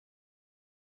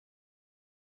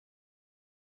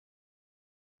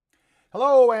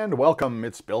Hello and welcome.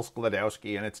 It's Bill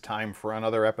Skladowski and it's time for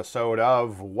another episode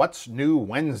of What's New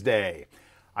Wednesday.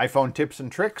 iPhone tips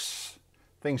and tricks,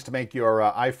 things to make your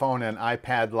iPhone and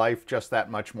iPad life just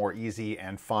that much more easy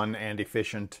and fun and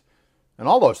efficient and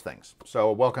all those things.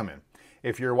 So welcome in.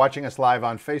 If you're watching us live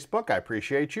on Facebook, I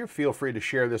appreciate you. Feel free to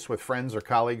share this with friends or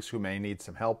colleagues who may need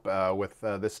some help with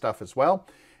this stuff as well.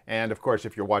 And of course,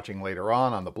 if you're watching later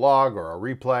on the blog or a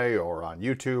replay or on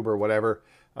YouTube or whatever,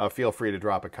 feel free to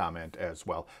drop a comment as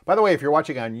well. By the way, if you're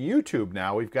watching on YouTube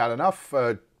now, we've got enough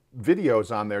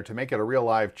videos on there to make it a real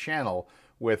live channel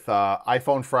with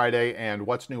iPhone Friday and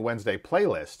What's New Wednesday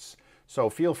playlists. So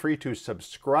feel free to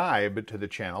subscribe to the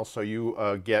channel so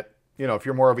you get, if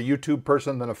you're more of a YouTube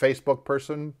person than a Facebook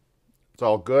person, it's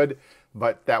all good.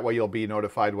 But that way you'll be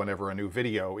notified whenever a new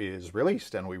video is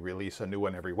released, and we release a new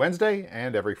one every Wednesday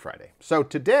and every Friday. So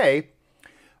today,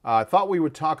 I thought we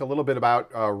would talk a little bit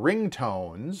about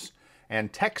ringtones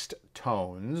and text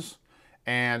tones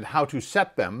and how to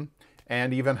set them,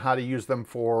 and even how to use them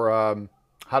for,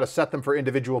 how to set them for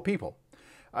individual people.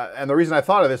 And the reason I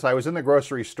thought of this, I was in the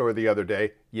grocery store the other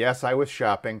day. Yes, I was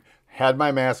shopping, had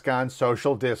my mask on,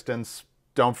 social distance,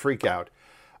 don't freak out.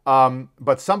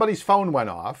 But somebody's phone went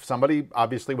off, somebody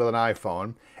obviously with an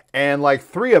iPhone, and like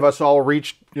three of us all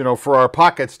reached, for our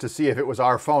pockets to see if it was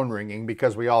our phone ringing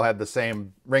because we all had the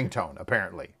same ringtone,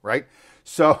 apparently, right?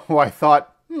 So I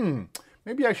thought,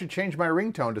 maybe I should change my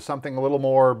ringtone to something a little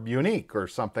more unique or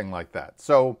something like that.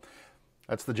 So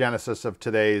that's the genesis of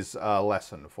today's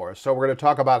lesson for us. So we're going to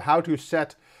talk about how to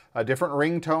set different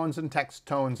ringtones and text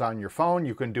tones on your phone.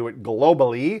 You can do it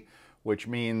globally, which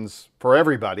means for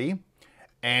everybody.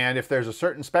 And if there's a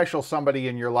certain special somebody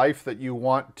in your life that you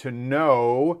want to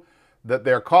know that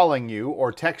they're calling you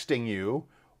or texting you,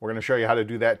 we're going to show you how to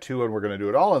do that too, and we're going to do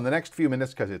it all in the next few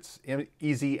minutes because it's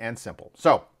easy and simple.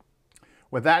 So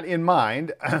with that in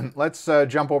mind, let's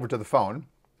jump over to the phone.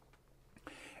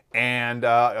 And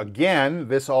again,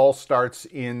 this all starts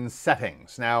in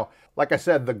settings. Now, like I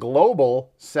said, the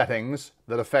global settings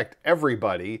that affect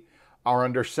everybody are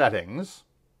under settings,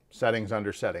 settings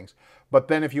under settings. But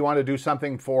then if you want to do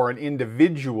something for an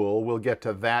individual, we'll get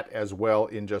to that as well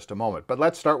in just a moment. But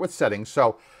let's start with settings.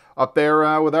 So up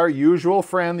there with our usual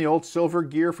friend, the old silver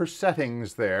gear for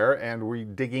settings there, and we're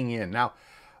digging in. Now,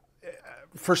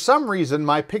 for some reason,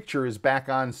 my picture is back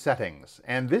on settings.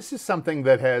 And this is something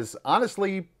that has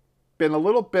honestly been a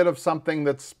little bit of something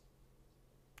that's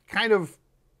kind of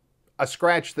a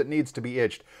scratch that needs to be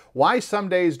itched. Why some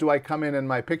days do I come in and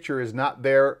my picture is not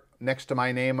there next to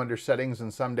my name under settings,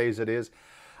 and some days it is?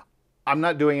 I'm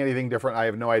not doing anything different. I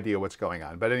have no idea what's going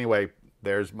on. But anyway,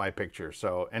 there's my picture.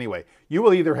 So anyway, you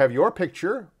will either have your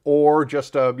picture or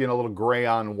just a little gray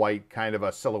on white kind of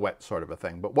a silhouette sort of a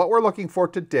thing. But what we're looking for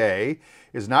today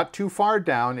is not too far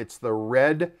down. It's the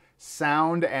red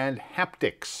sound and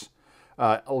haptics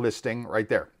listing right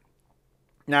there.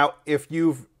 Now, if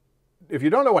you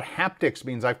don't know what haptics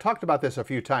means, I've talked about this a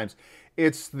few times.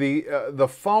 It's the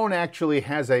phone actually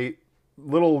has a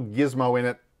little gizmo in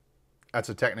it, that's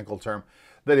a technical term,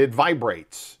 that it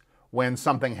vibrates when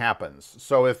something happens.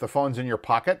 So if the phone's in your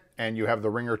pocket and you have the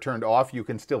ringer turned off, you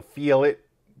can still feel it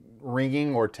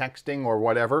ringing or texting or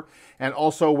whatever. And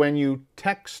also when you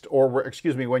text, or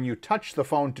excuse me, when you touch the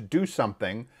phone to do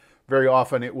something, very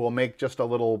often it will make just a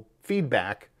little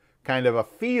feedback, kind of a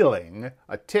feeling,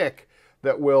 a tick,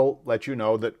 that will let you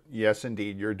know that, yes,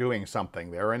 indeed, you're doing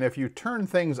something there. And if you turn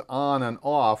things on and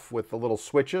off with the little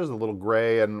switches, the little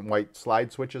gray and white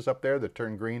slide switches up there that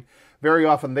turn green, very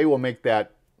often they will make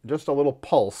that just a little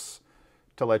pulse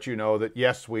to let you know that,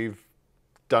 yes, we've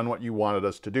done what you wanted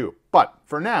us to do. But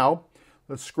for now,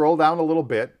 let's scroll down a little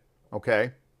bit,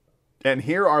 okay? And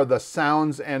here are the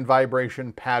sounds and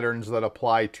vibration patterns that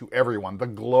apply to everyone, the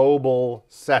global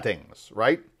settings,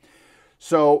 right?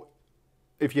 So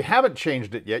if you haven't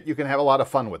changed it yet, you can have a lot of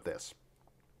fun with this.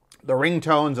 The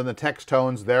ringtones and the text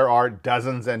tones, there are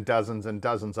dozens and dozens and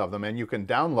dozens of them, and you can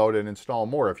download and install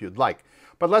more if you'd like.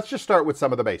 But let's just start with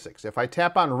some of the basics. If I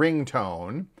tap on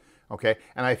ringtone, okay,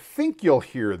 and I think you'll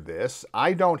hear this.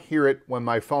 I don't hear it when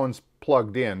my phone's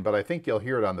plugged in, but I think you'll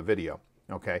hear it on the video,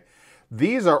 okay?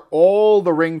 These are all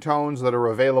the ringtones that are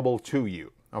available to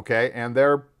you, okay? And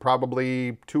there are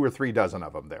probably 2 or 3 dozen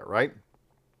of them there, right?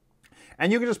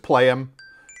 And you can just play them.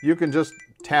 You can just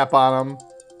tap on them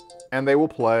and they will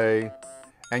play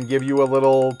and give you a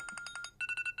little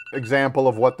example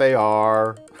of what they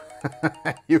are.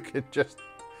 You could just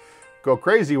go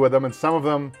crazy with them, and some of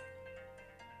them,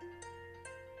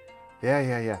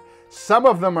 yeah. Some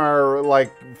of them are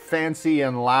like fancy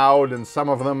and loud, and some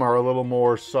of them are a little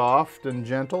more soft and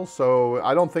gentle. So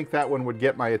I don't think that one would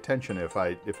get my attention if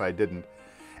I didn't.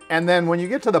 And then when you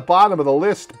get to the bottom of the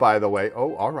list, by the way,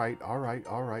 oh, all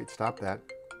right, stop that.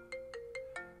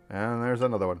 And there's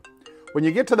another one. When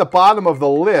you get to the bottom of the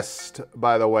list,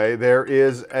 by the way, there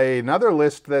is another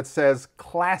list that says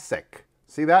classic.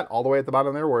 See that? All the way at the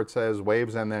bottom there where it says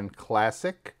waves and then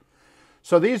classic.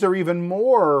 So these are even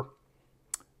more,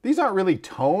 these aren't really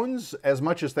tones as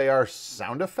much as they are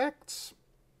sound effects.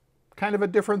 Kind of a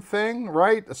different thing,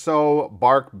 right? So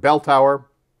bark, bell tower.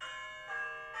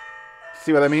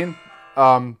 See what I mean?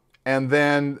 And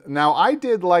then, now I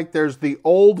did like, there's the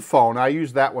old phone. I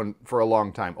used that one for a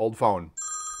long time. Old phone.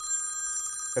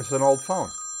 It's an old phone.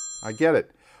 I get it.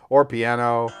 Or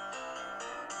piano.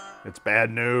 It's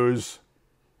bad news.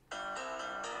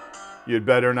 You'd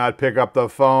better not pick up the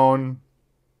phone.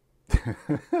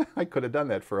 I could have done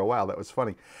that for a while. That was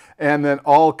funny. And then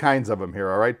all kinds of them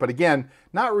here, all right? But again,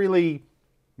 not really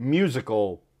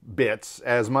musical bits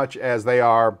as much as they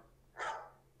are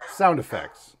sound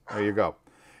effects. There you go.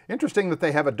 Interesting that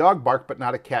they have a dog bark but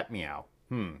not a cat meow.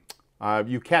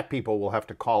 You cat people will have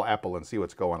to call Apple and see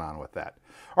what's going on with that.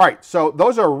 All right, so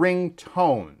those are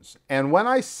ringtones. And when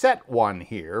I set one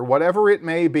here, whatever it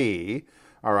may be,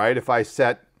 all right, if I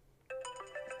set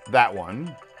that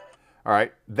one, all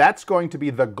right, that's going to be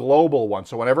the global one.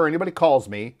 So whenever anybody calls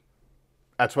me,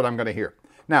 that's what I'm going to hear.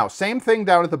 Now, same thing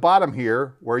down at the bottom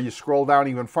here, where you scroll down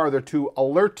even farther to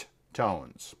alert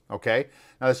tones, okay?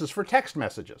 Now, this is for text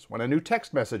messages. When a new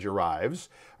text message arrives,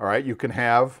 all right, you can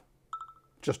have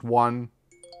just one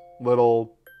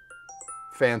little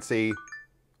fancy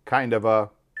kind of a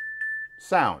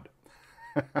sound.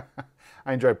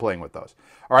 I enjoy playing with those.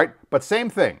 All right, but same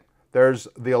thing. There's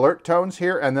the alert tones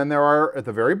here, and then there are, at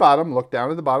the very bottom, look down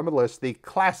at the bottom of the list, the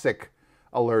classic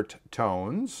alert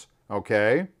tones,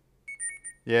 okay?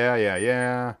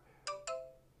 Yeah.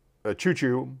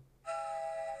 Choo-choo.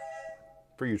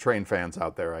 For you train fans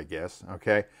out there, I guess,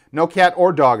 okay? No cat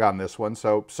or dog on this one,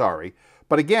 so sorry.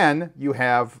 But again, you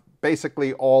have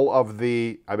basically all of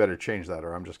the, I better change that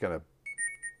or I'm just going to,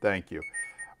 thank you,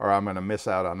 or I'm going to miss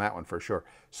out on that one for sure.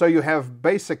 So you have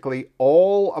basically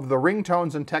all of the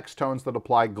ringtones and text tones that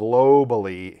apply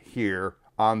globally here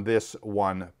on this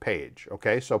one page,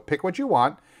 okay? So pick what you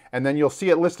want, and then you'll see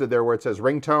it listed there where it says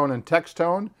ringtone and text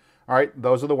tone. All right,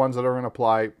 those are the ones that are going to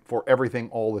apply for everything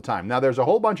all the time. Now, there's a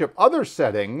whole bunch of other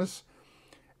settings,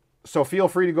 so feel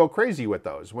free to go crazy with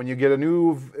those. When you get a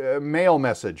new mail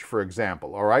message, for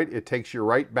example, all right, it takes you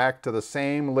right back to the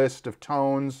same list of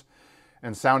tones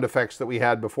and sound effects that we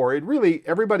had before. It really,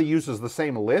 everybody uses the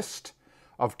same list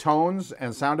of tones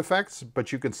and sound effects,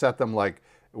 but you can set them like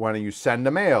when you send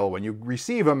a mail, when you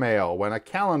receive a mail, when a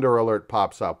calendar alert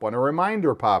pops up, when a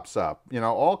reminder pops up, you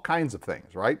know, all kinds of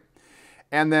things, right?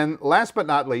 And then last but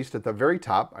not least, at the very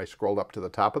top, I scrolled up to the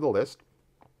top of the list,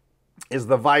 is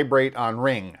the vibrate on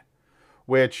ring,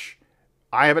 which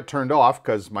I have it turned off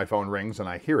because my phone rings and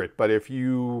I hear it. But if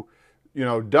you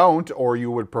don't, or you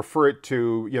would prefer it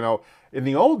to, in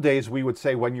the old days, we would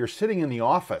say when you're sitting in the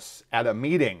office at a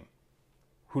meeting,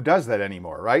 who does that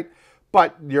anymore, right?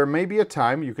 But there may be a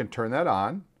time you can turn that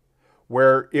on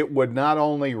where it would not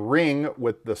only ring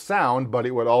with the sound, but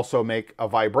it would also make a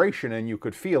vibration and you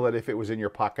could feel it if it was in your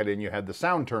pocket and you had the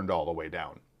sound turned all the way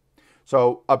down.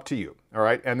 So up to you, all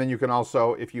right? And then you can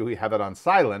also, if you have it on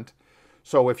silent,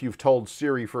 so if you've told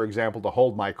Siri, for example, to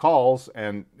hold my calls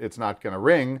and it's not gonna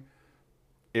ring,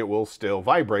 it will still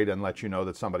vibrate and let you know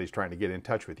that somebody's trying to get in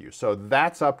touch with you. So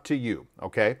that's up to you,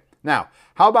 okay? Now,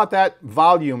 how about that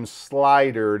volume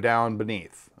slider down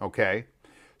beneath, okay?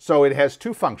 So it has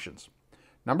two functions.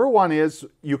 Number one is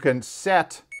you can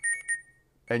set,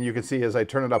 and you can see as I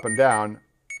turn it up and down,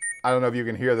 I don't know if you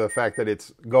can hear the fact that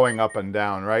it's going up and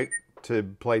down, right? To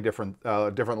play different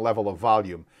level of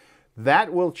volume.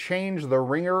 That will change the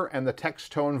ringer and the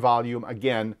text tone volume,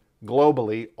 again,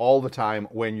 globally, all the time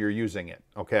when you're using it,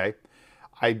 okay?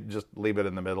 I just leave it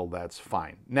in the middle, that's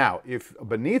fine. Now, if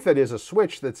beneath it is a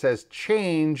switch that says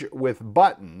change with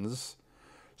buttons,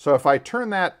 so if I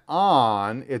turn that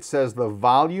on, it says the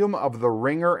volume of the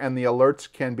ringer and the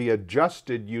alerts can be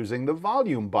adjusted using the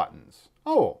volume buttons.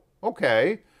 Oh,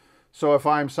 okay. So if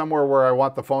I'm somewhere where I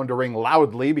want the phone to ring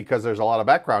loudly because there's a lot of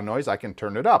background noise, I can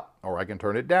turn it up or I can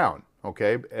turn it down,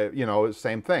 okay?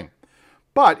 Same thing.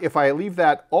 But if I leave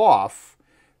that off,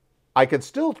 I could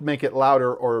still make it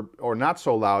louder or not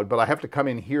so loud, but I have to come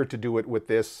in here to do it with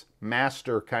this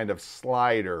master kind of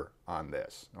slider on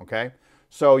this, okay?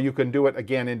 So you can do it,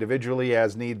 again, individually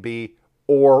as need be,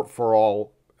 or for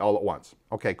all at once.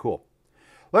 Okay, cool.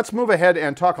 Let's move ahead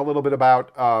and talk a little bit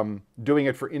about doing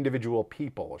it for individual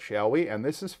people, shall we? And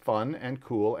this is fun and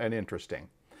cool and interesting.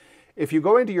 If you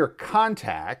go into your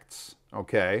contacts,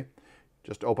 okay,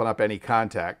 Just open up any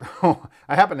contact.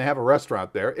 I happen to have a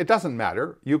restaurant there. It doesn't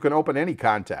matter. You can open any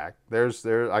contact.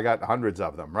 I got hundreds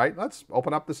of them, right? Let's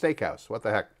open up the steakhouse. What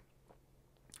the heck?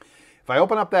 If I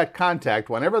open up that contact,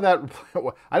 whenever that,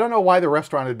 I don't know why the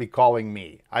restaurant would be calling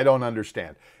me. I don't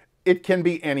understand. It can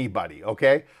be anybody,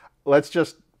 okay? Let's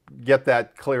just get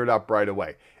that cleared up right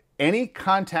away. Any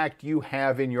contact you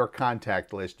have in your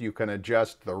contact list, you can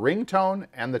adjust the ringtone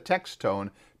and the text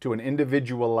tone to an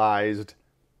individualized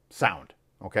sound,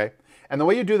 okay? And the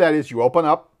way you do that is you open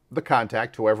up the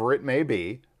contact, whoever it may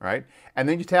be, right? And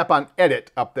then you tap on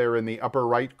edit up there in the upper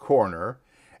right corner.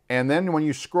 And then when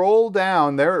you scroll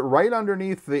down there, right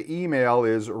underneath the email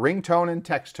is ringtone and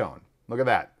text tone. Look at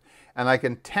that. And I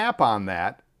can tap on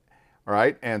that, all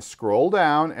right, and scroll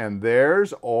down, and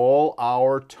there's all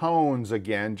our tones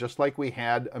again, just like we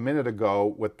had a minute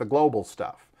ago with the global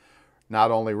stuff.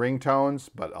 Not only ringtones,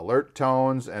 but alert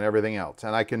tones and everything else.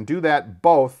 And I can do that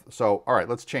both. So, all right,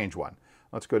 let's change one.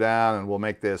 Let's go down and we'll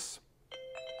make this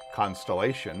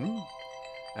constellation.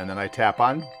 And then I tap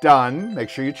on done. Make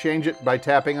sure you change it by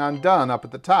tapping on done up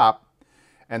at the top.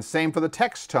 And same for the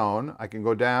text tone. I can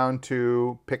go down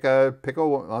to pick a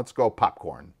let's go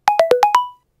popcorn.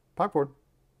 Popcorn.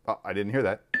 Oh, I didn't hear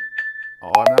that.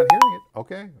 Oh, I'm not hearing it.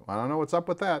 Okay, I don't know what's up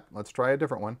with that. Let's try a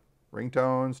different one.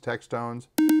 Ringtones, text tones.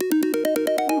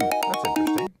 That's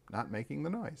interesting. Not making the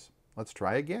noise. Let's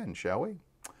try again, shall we?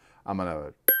 I'm going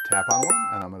to tap on one,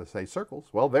 and I'm going to say circles.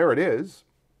 Well, there it is.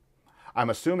 I'm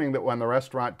assuming that when the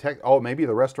restaurant maybe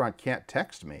the restaurant can't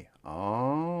text me.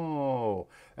 Oh,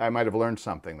 I might have learned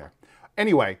something there.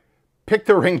 Anyway, pick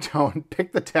the ringtone,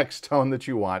 pick the text tone that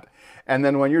you want, and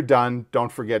then when you're done,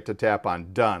 don't forget to tap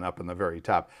on done up in the very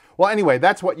top. Well, anyway,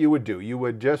 that's what you would do. You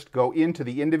would just go into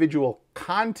the individual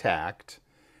contact,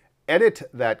 edit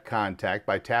that contact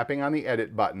by tapping on the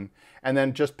edit button, and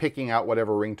then just picking out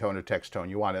whatever ringtone or text tone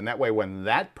you want. And that way, when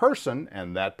that person,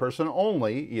 and that person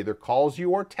only, either calls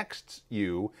you or texts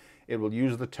you, it will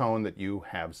use the tone that you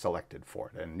have selected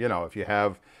for it. And, you know, if you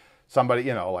have somebody,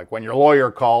 you know, like when your lawyer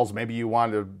calls, maybe you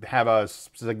want to have a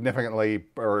significantly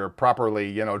or properly,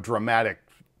 you know, dramatic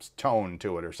tone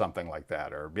to it or something like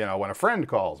that. Or, you know, when a friend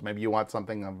calls, maybe you want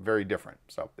something very different.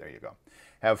 So there you go.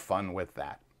 Have fun with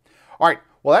that. All right,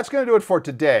 well, that's going to do it for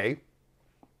today.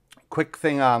 Quick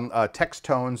thing on text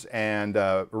tones and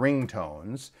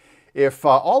ringtones. If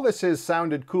all this has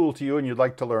sounded cool to you and you'd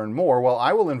like to learn more, well,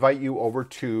 I will invite you over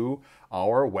to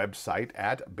our website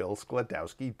at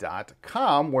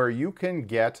billskladowski.com, where you can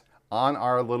get on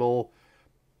our little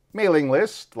mailing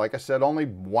list. Like I said, only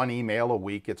one email a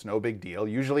week. It's no big deal.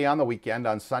 Usually on the weekend,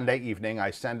 on Sunday evening,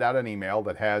 I send out an email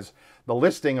that has the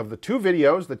listing of the 2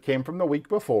 videos that came from the week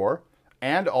before,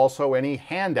 and also any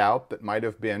handout that might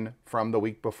have been from the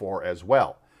week before as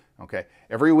well. Okay,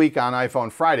 every week on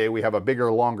iPhone Friday, we have a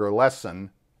bigger, longer lesson.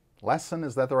 Lesson,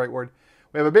 is that the right word?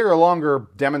 We have a bigger, longer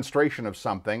demonstration of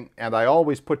something, and I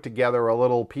always put together a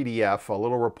little PDF, a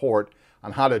little report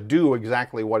on how to do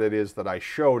exactly what it is that I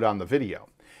showed on the video.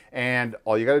 And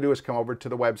all you got to do is come over to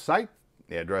the website.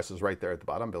 The address is right there at the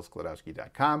bottom,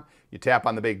 billskladowski.com. You tap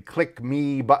on the big Click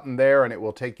Me button there, and it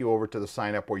will take you over to the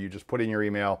sign up where you just put in your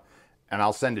email, and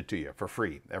I'll send it to you for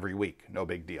free every week. No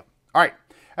big deal. All right,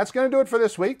 that's going to do it for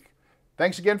this week.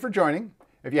 Thanks again for joining.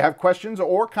 If you have questions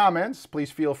or comments,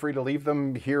 please feel free to leave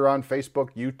them here on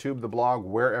Facebook, YouTube, the blog,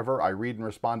 wherever. I read and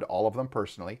respond to all of them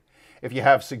personally. If you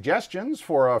have suggestions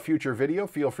for a future video,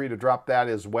 feel free to drop that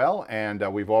as well. And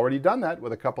we've already done that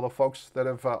with a couple of folks that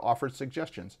have offered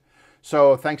suggestions.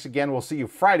 So thanks again. We'll see you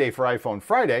Friday for iPhone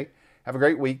Friday. Have a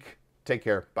great week. Take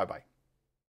care. Bye-bye.